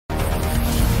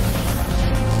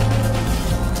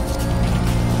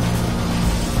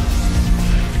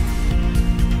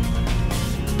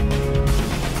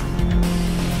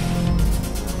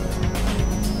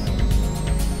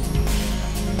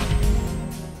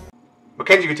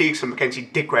Kenji Critiques from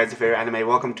Kenji Dick Rides, your favorite anime.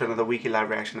 Welcome to another weekly live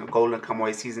reaction of Golden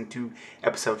Kamuy Season 2,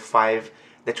 Episode 5.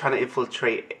 They're trying to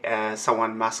infiltrate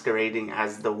someone masquerading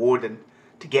as the warden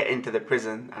to get into the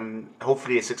prison, and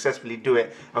hopefully they successfully do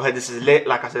it. I heard this is lit,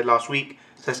 like I said last week,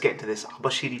 so let's get into this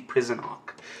Abashiri prison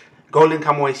arc. Golden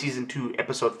Kamuy Season 2,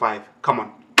 Episode 5. Come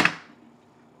on.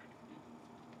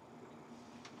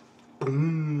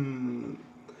 Boom.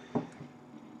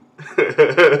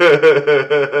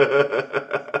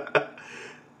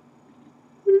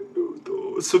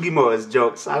 Sugimo is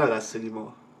jokes. I know that's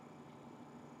Sugimo.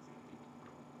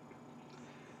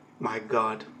 My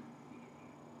God.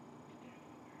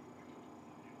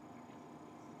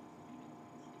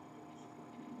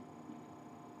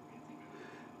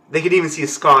 They can even see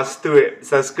scars through it.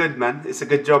 So that's good, man. It's a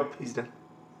good job he's done.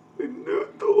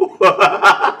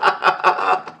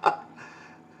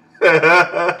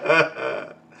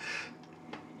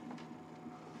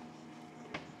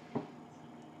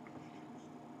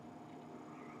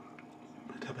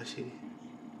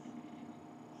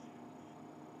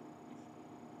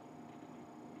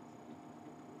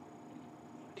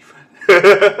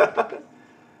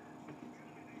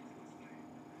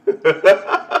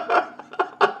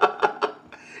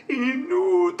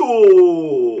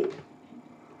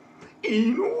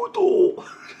 Inuto.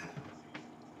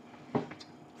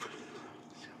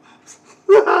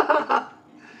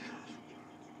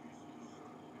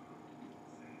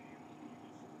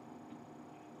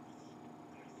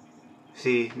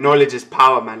 See, knowledge is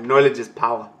power, man. Knowledge is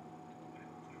power.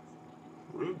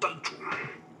 Look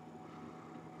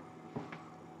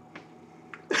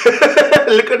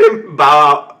at him bow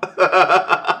out.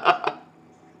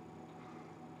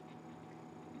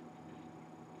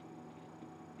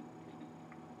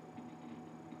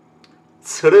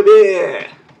 Tsurube.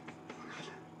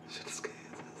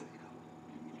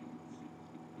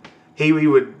 He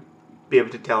would be able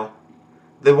to tell.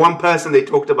 The one person they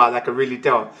talked about that could really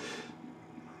tell.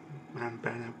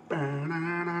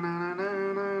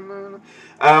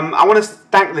 I want to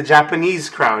thank the Japanese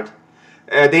crowd.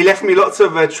 They left me lots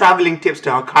of traveling tips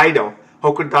to Hokkaido.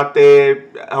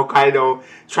 Hokkaido,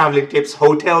 traveling tips,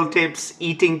 hotel tips,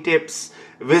 eating tips,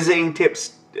 visiting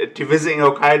tips to visiting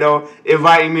Hokkaido,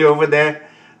 inviting me over there,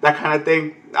 that kind of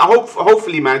thing.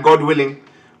 Hopefully, man, God willing,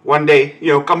 one day,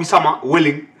 you know, Kami-sama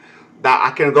willing, that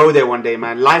I can go there one day,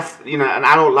 man. Life, you know, an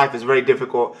adult life is very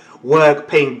difficult. Work,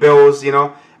 paying bills, you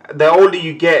know. The older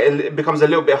you get, it becomes a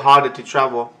little bit harder to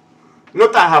travel.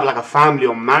 Not that I have like a family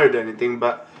or married or anything,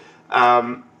 but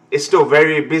it's still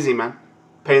very busy, man.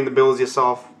 Paying the bills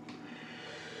yourself,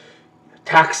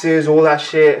 taxes, all that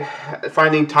shit.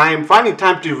 Finding time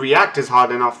to react is hard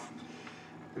enough.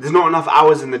 There's not enough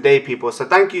hours in the day, people. So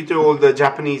thank you to all the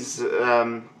Japanese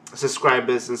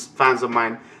subscribers and fans of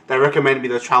mine that recommend me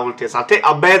the travel tips.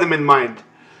 I'll bear them in mind.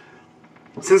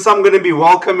 Since I'm gonna be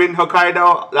welcome in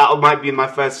Hokkaido, that might be my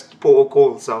first port of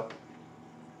call. So.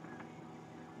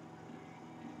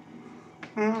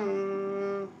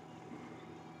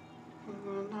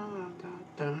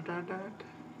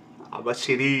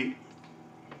 Abashiri.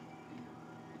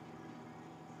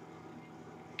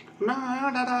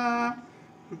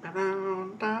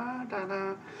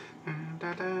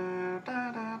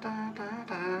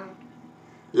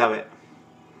 Love it.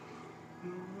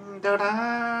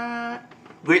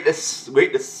 Greatness,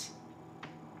 greatness.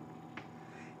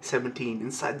 17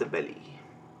 inside the belly.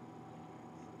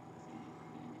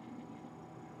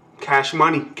 Cash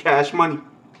money, cash money.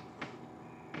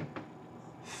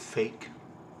 Fake.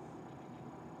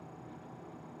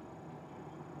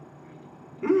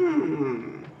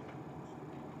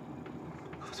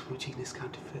 What's watching this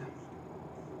counterfeit?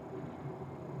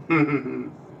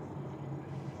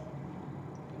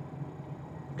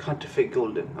 Counterfeit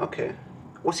golden. Okay.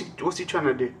 What's he trying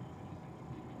to do?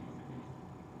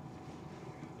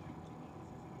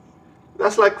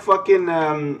 That's like fucking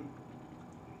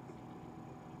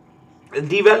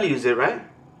devalues it, right?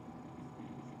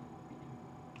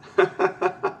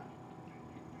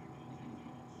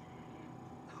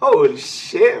 Holy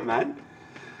shit, man.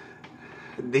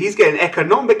 He's getting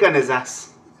economic on his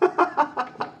ass.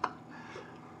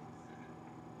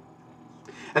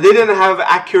 And they didn't have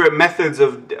accurate methods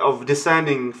of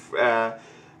discerning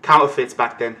counterfeits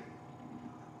back then.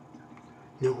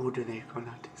 No ordinary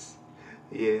artist.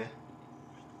 Yeah.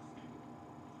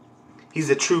 He's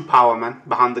the true power, man,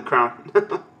 behind the crown.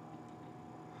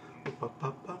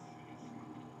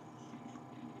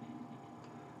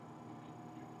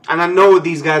 And I know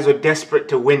these guys were desperate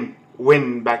to win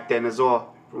back then as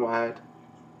well, from what I heard.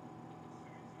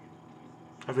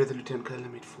 I've read the Lieutenant Colonel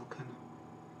made full colonel.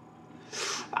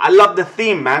 I love the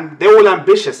theme, man. They're all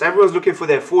ambitious. Everyone's looking for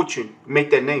their fortune, make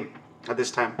their name at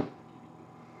this time.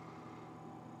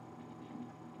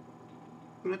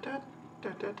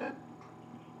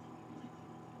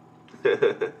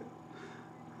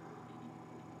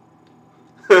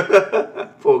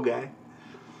 Poor guy.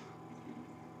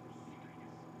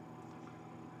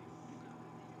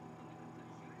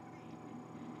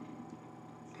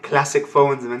 Classic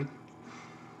phones, man.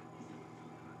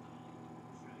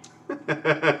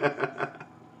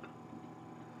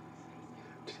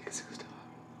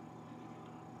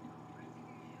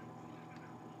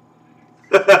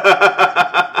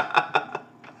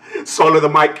 Swallow the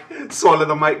mic. Swallow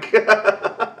the mic.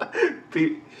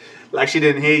 Like she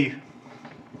didn't hear you.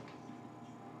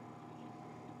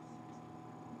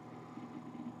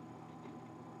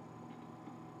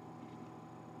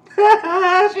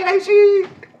 She.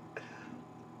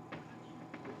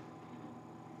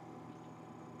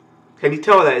 Can you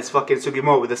tell that it's fucking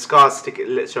Sugimoto with the scars stick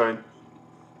showing?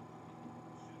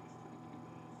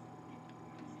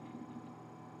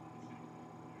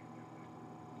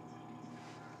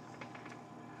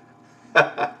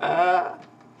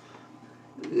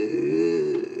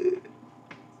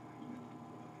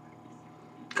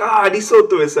 God, he saw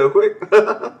through it so quick.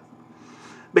 But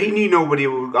he knew nobody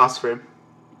would ask for him.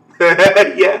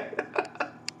 Yeah.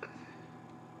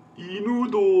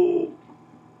 Inudo.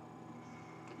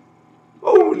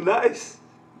 Oh, nice.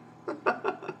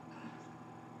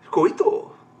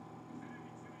 Koito.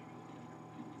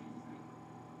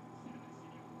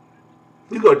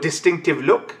 You got a distinctive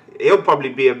look. He'll probably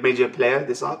be a major player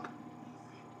this arc.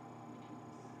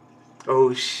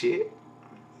 Oh shit.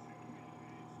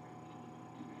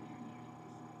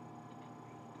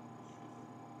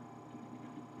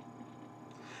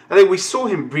 I think we saw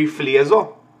him briefly as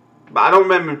well, but I don't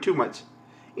remember him too much.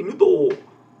 Inudo.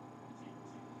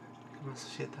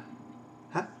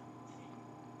 Huh?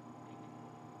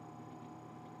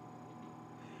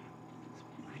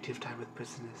 Creative time with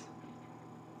prisoners.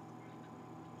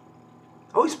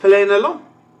 Oh, he's playing along.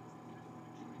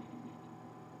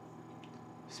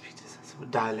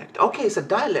 Dialect. Okay, it's a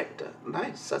dialect.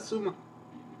 Nice, Satsuma.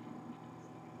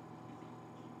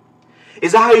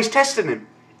 Is that how he's testing him?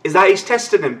 Is that how he's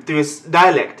testing him through his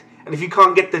dialect? And if you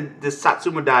can't get the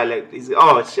Satsuma dialect, he's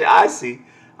oh shit. I see.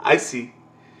 I see.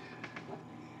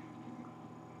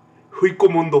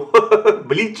 Huikomondo.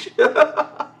 Bleach.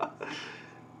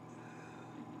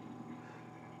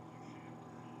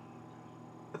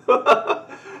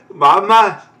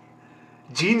 Mama.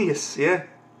 Genius, yeah.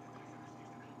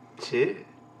 Shit.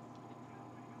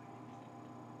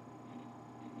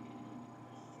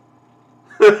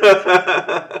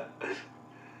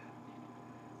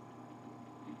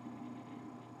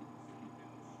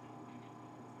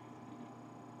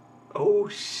 Oh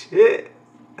shit.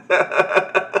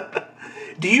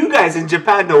 Do you guys in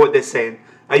Japan know what they're saying?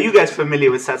 Are you guys familiar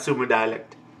with Satsuma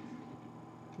dialect?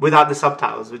 Without the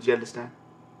subtitles, would you understand?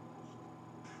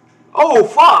 Oh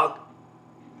fuck.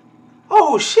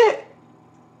 Oh shit.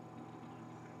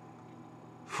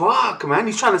 Fuck, man,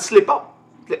 he's trying to slip up.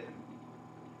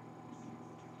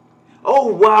 Oh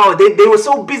wow, they were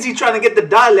so busy trying to get the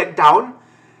dialect down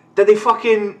that they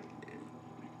fucking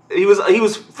he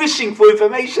was fishing for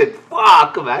information.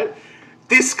 Fuck, man.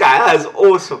 This guy, that is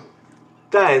awesome.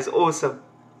 That is awesome.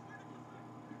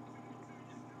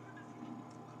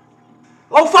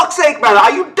 Oh fuck's sake, man,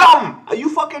 are you dumb? Are you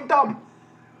fucking dumb?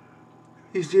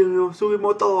 He's doing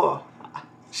Sugimoto.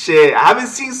 Shit, I haven't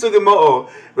seen Sugimoto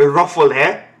with ruffled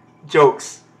hair.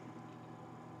 Jokes.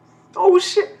 Oh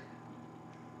shit.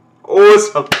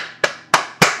 Awesome.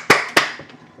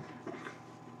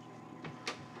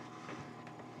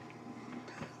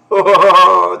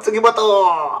 Oh,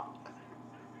 Sugimoto.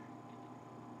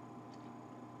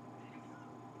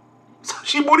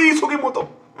 Sashimori Sugimoto.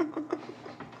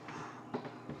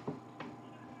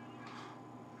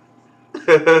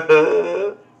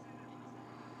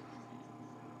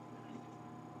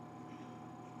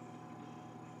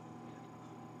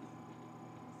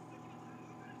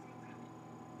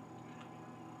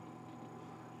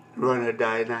 Run or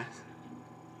die, nice.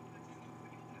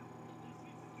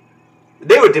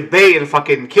 They were debating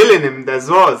fucking killing him as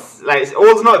well. Like,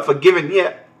 all's not forgiven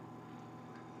yet.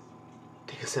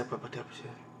 Take a step up,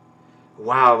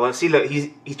 wow, well, see, look,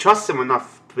 he trusts him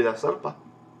enough with a Sarpa.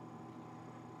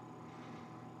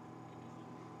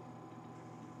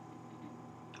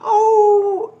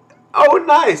 Oh,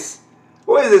 nice.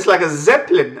 What is this, like a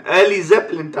Zeppelin, early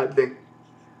Zeppelin type thing?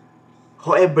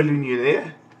 Hot air balloon unit,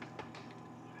 yeah?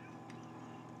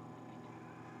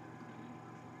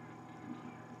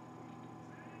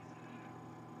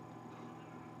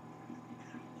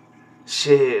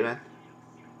 shit, man.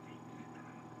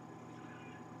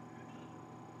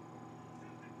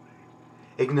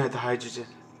 Ignite the hydrogen.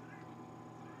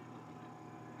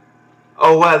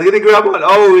 Oh wow, they're gonna grab one.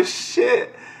 Oh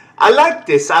shit. I like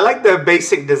this. I like the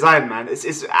basic design, man.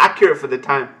 It's accurate for the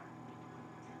time.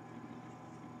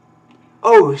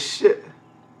 Oh shit.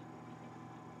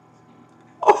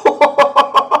 Oh,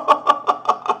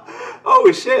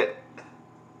 oh shit.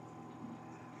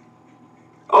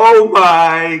 Oh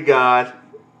my god.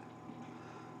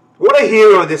 What a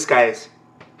hero this guy is.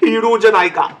 Hero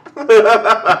janai ka.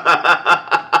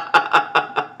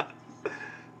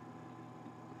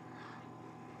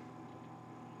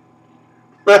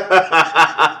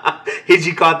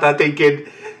 Hijikata thinking,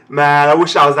 man, I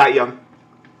wish I was that young.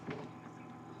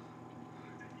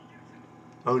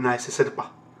 Oh nice, I said it.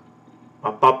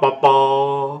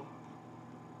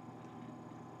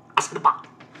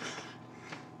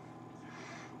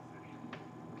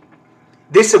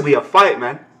 This will be a fight,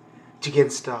 man.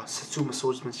 Against Satsuma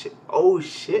swordsmanship. Oh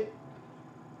shit.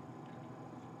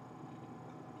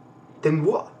 Then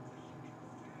what?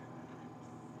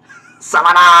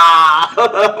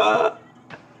 Samana!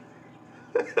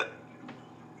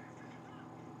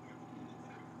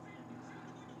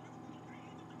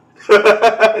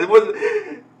 It was.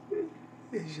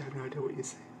 I have no idea what you're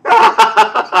saying.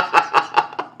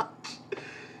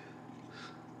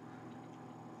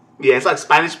 Yeah, it's like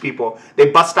Spanish people.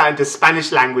 They bust out into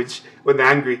Spanish language when they're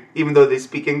angry, even though they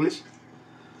speak English.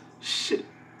 Shit.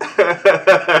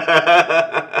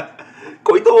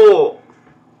 Koito!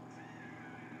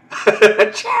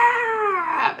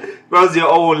 Reminds your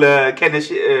old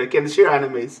Keneshiro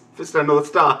animes. Fist of North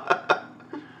Star.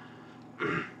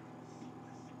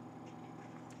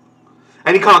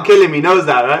 And he can't kill him, he knows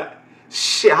that, right?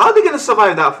 Shit, how are they gonna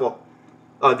survive that for?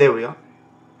 Oh, there we are.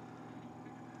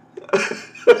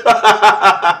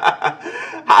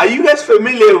 Are you guys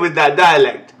familiar with that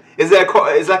dialect? Is there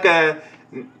it's like a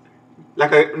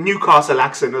Newcastle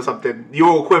accent or something?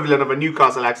 Your equivalent of a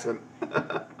Newcastle accent.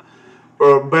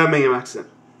 Or a Birmingham accent.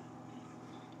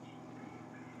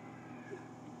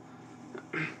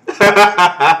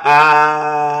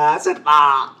 I said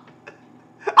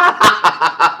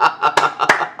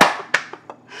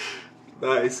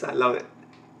nice, I love it.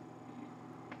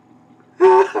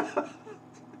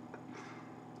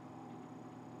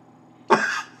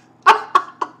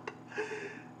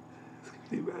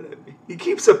 He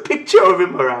keeps a picture of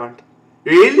him around.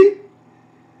 Really?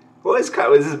 What is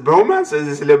this bromance or is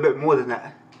this a little bit more than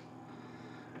that?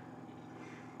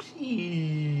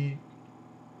 You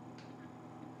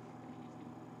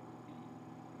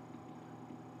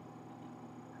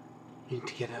need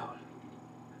to get out.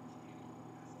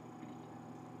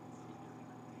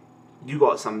 You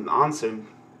got some answer.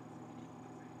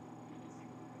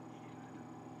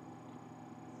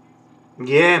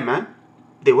 Yeah, man.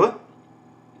 They were.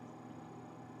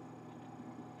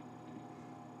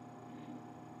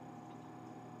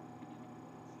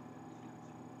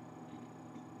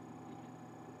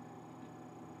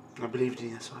 I believed in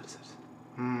you, that's what I said.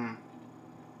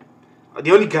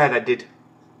 The only guy that did.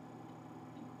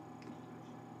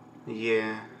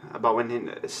 Yeah, about when he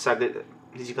started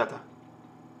Hijikata.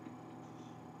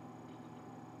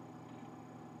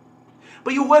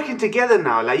 But you're working together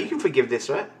now, like you can forgive this,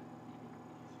 right?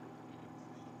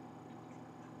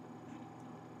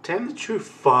 Tell him the truth,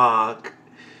 fuck.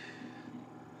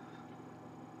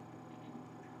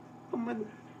 Oh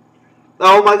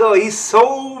my god, he's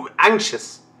so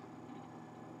anxious.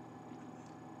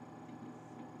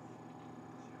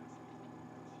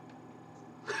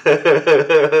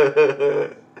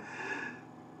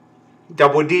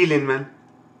 Double dealing, man.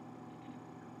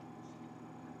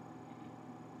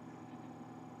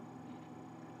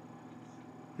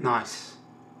 Nice.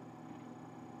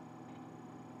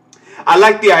 I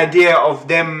like the idea of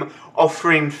them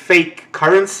offering fake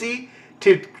currency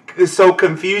to sow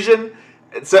confusion.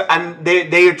 So, and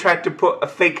they tried to put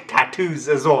fake tattoos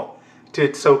as well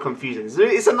to sow confusion.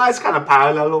 It's a nice kind of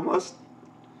parallel almost.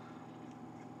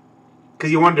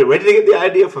 Because you wonder, where did they get the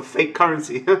idea for fake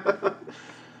currency?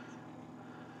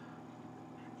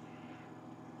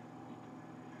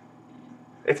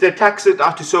 If their taxes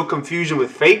are to sow confusion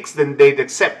with fakes, then they'd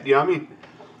accept, you know what I mean?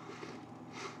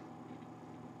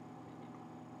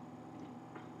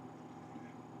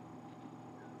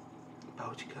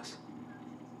 Baujikas.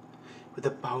 Where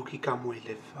the Bauki Kamuy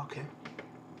live, okay.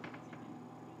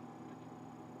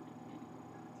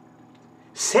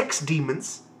 Sex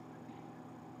demons?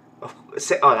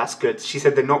 Oh, that's good. She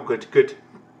said they're not good. Good.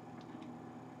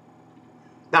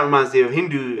 That reminds me of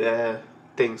Hindu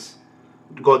things.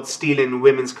 God stealing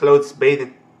women's clothes,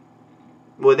 bathing.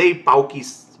 Well, they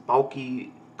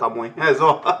Baki Kamuy as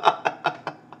well.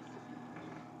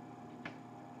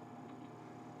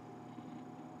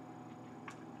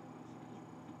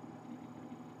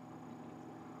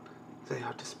 They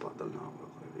have to spot the now.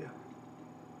 Yeah.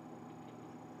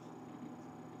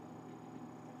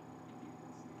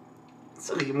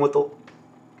 Sugimoto.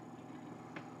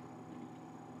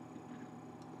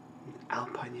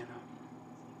 Alpine, you know.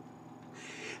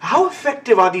 How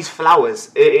effective are these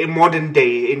flowers in modern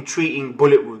day in treating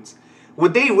bullet wounds?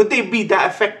 Would they be that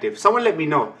effective? Someone let me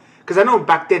know. Because I know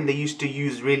back then they used to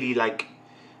use really like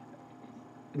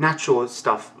natural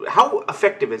stuff. How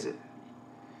effective is it?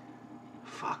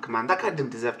 Fuck, man, that guy didn't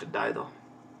deserve to die though.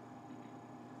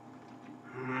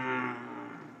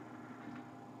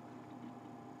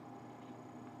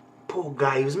 Poor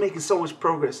guy, he was making so much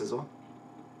progress as well.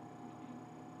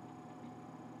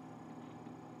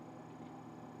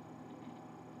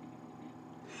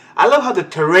 I love how the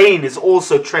terrain is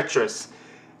also treacherous.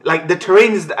 Like, the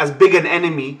terrain is as big an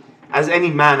enemy as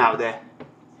any man out there.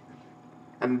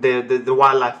 And the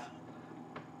wildlife.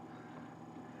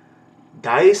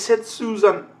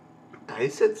 Daisetsuzan.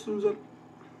 Daisetsuzan.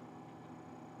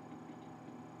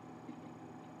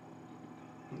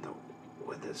 The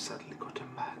weather suddenly got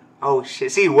him mad. Oh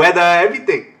shit, see, weather,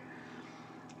 everything.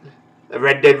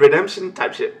 Red Dead Redemption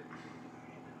type shit.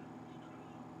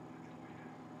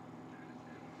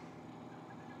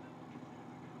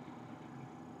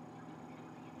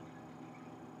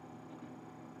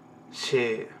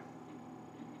 Shit.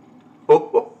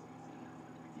 Oh.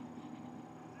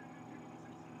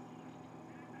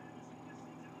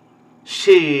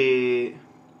 Shit.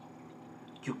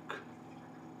 Yuck.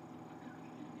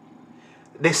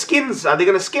 Their skins, are they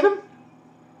gonna skin them?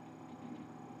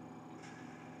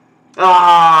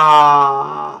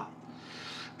 Ah.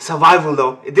 Survival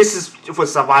though. This is for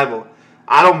survival.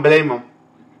 I don't blame them.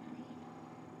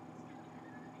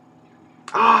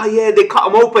 Ah, yeah, they cut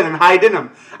them open and hide in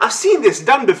them. I've seen this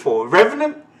done before.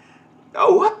 Revenant?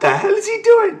 Oh, what the hell is he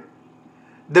doing?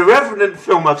 The Revenant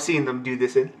film, I've seen them do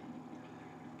this in.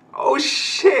 Oh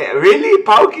shit, really?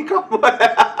 Pauki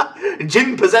Kamuy?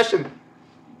 Jin possession.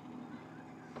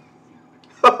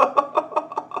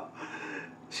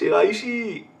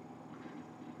 Shiraishi.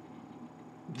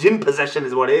 Jin possession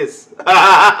is what it is.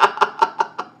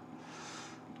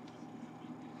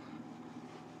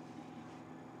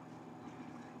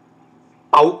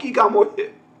 Pauki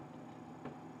Kamuy.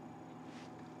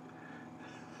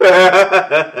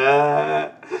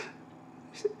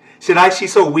 Shiraishi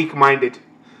so weak-minded.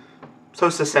 So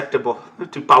susceptible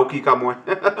to Pauki Kamuy.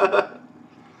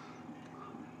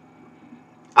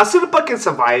 Asurupa can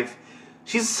survive.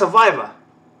 She's a survivor.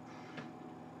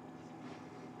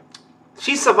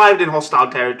 She survived in hostile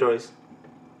territories.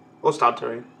 Hostile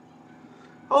terrain.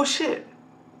 Oh shit.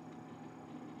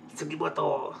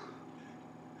 Tsugimoto.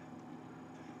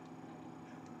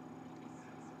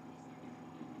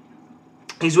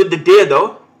 He's with the deer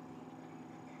though.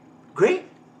 Great.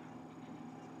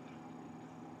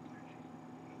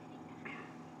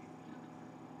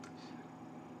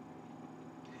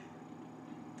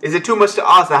 Is it too much to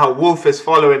ask that how Wolf is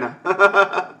following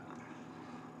her?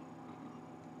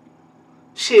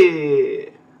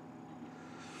 Shit.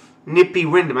 Nippy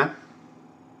wind, man.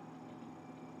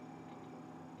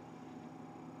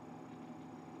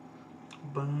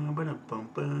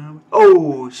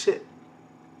 Oh, shit.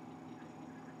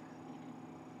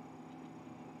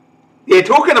 Yeah,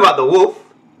 talking about the wolf.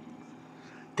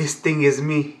 This thing is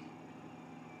me.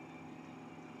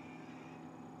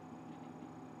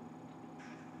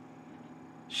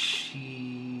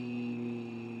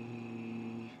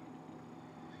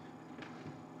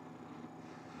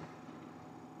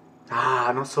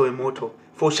 Not so immortal.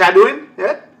 Foreshadowing?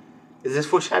 Yeah? Is this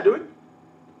foreshadowing?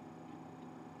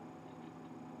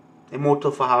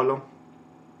 Immortal for how long?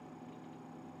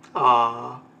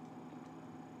 Ah.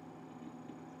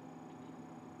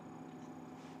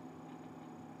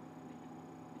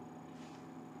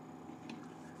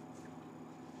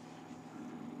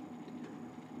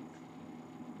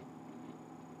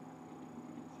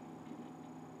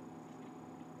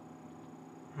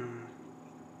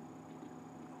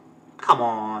 Come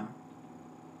on.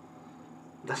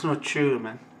 That's not true,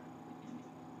 man.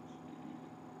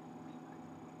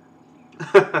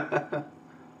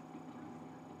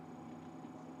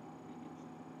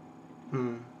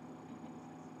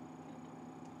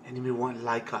 Enemy won't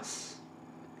like us.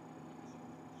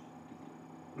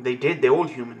 They did. They're all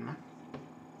human, man.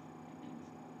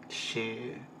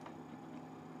 Shit.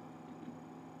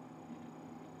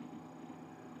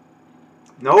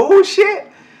 No shit.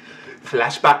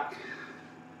 Flashback.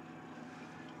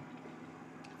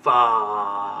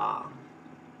 Fuck.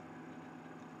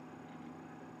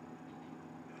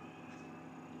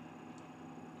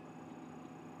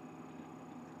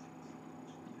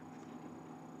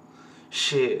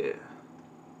 Shit.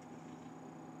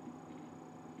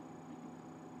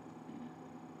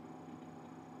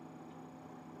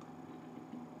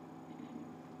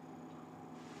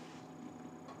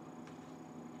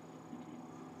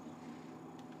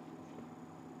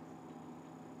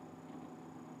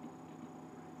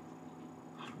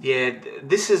 Yeah,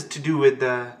 this is to do with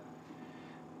the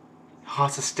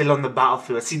hearts are still on the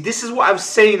battlefield. See, this is what I was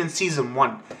saying in season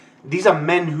 1. These are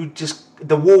men who just,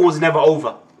 the war was never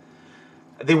over.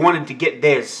 They wanted to get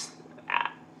theirs.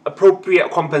 Appropriate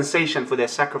compensation for their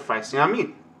sacrifice. You know what I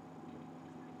mean?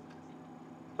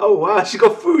 Oh wow, she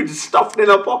got food stuffed in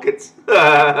her pockets.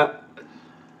 I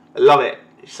love it.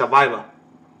 Survivor.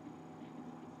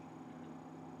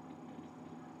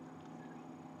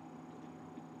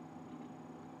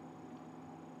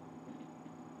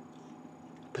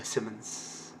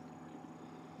 Persimmons.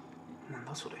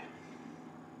 That's what it is.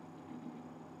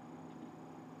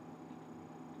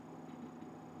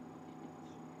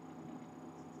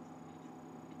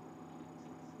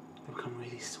 They become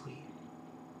really sweet.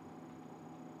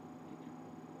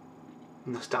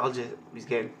 Nostalgia he's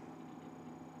getting.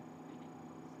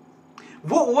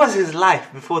 What was his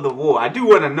life before the war? I do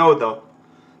want to know though.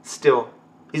 Still.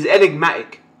 He's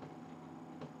enigmatic.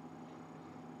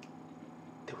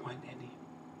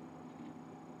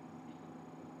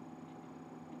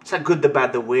 It's like good, the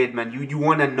bad, the weird, man. You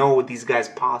want to know these guys'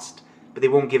 past, but they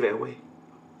won't give it away.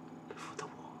 Before the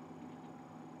war.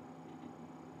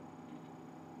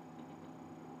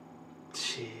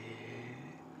 Shit.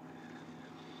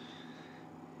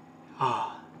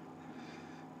 Ah.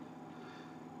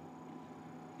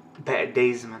 Better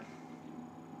days, man.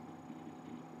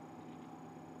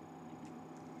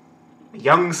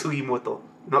 Young Sugimoto,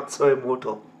 not so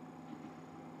immortal.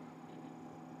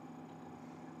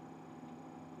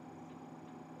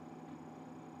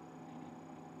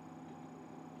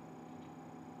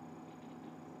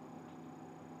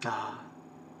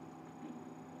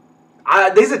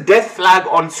 There's a death flag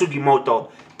on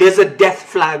Sugimoto. There's a death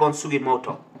flag on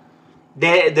Sugimoto.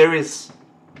 There is.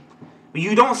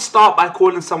 You don't start by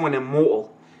calling someone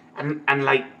immortal. And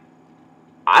like,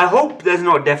 I hope there's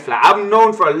no death flag. I've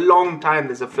known for a long time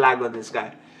there's a flag on this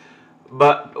guy.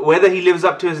 But whether he lives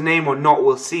up to his name or not,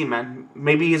 we'll see, man.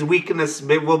 Maybe his weakness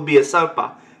will be a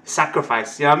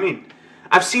sacrifice. You know what I mean?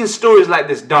 I've seen stories like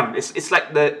this done. It's like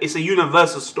it's a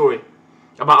universal story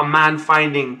about a man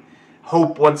finding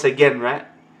hope once again, right?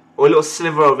 Or a little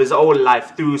sliver of his old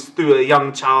life through a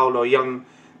young child or young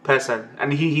person,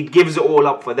 and he gives it all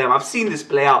up for them. I've seen this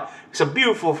play out. It's a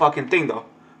beautiful fucking thing, though.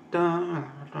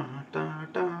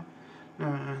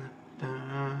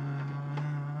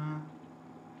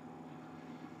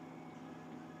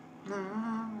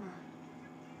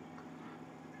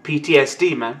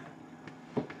 PTSD, man.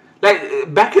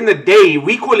 Like, back in the day,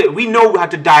 we know how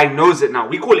to diagnose it now.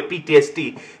 We call it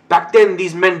PTSD. Back then,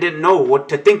 these men didn't know what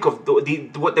to think of,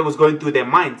 what they was going through their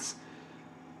minds.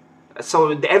 So,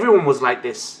 everyone was like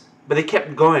this. But they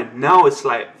kept going. Now, it's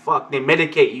like, fuck, they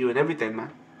medicate you and everything,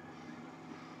 man.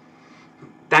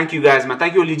 Thank you, guys, man.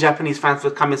 Thank you, all you Japanese fans,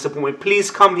 for coming and support me. Please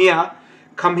come here.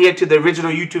 Come here to the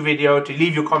original YouTube video to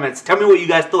leave your comments. Tell me what you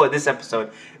guys thought of this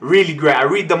episode. Really great. I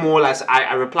read them all.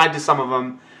 I replied to some of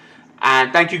them.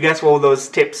 And thank you guys for all those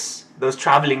tips, those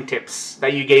traveling tips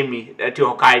that you gave me to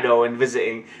Hokkaido and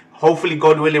visiting. Hopefully,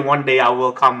 God willing, one day I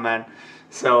will come, man.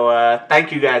 So,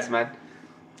 thank you guys, man.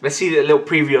 Let's see a little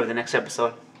preview of the next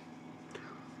episode.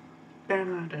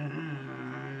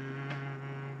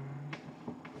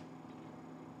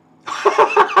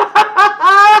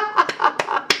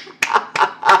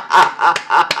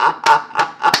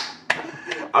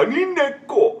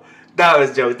 That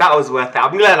was joke. That was worth it.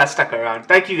 I'm glad I stuck around.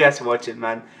 Thank you guys for watching,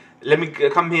 man. Let me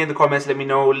come here in the comments. Let me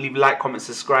know. Leave a like, comment,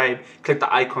 subscribe. Click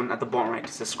the icon at the bottom right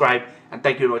to subscribe. And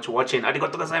thank you very much for watching.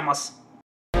 Arigatou gozaimasu.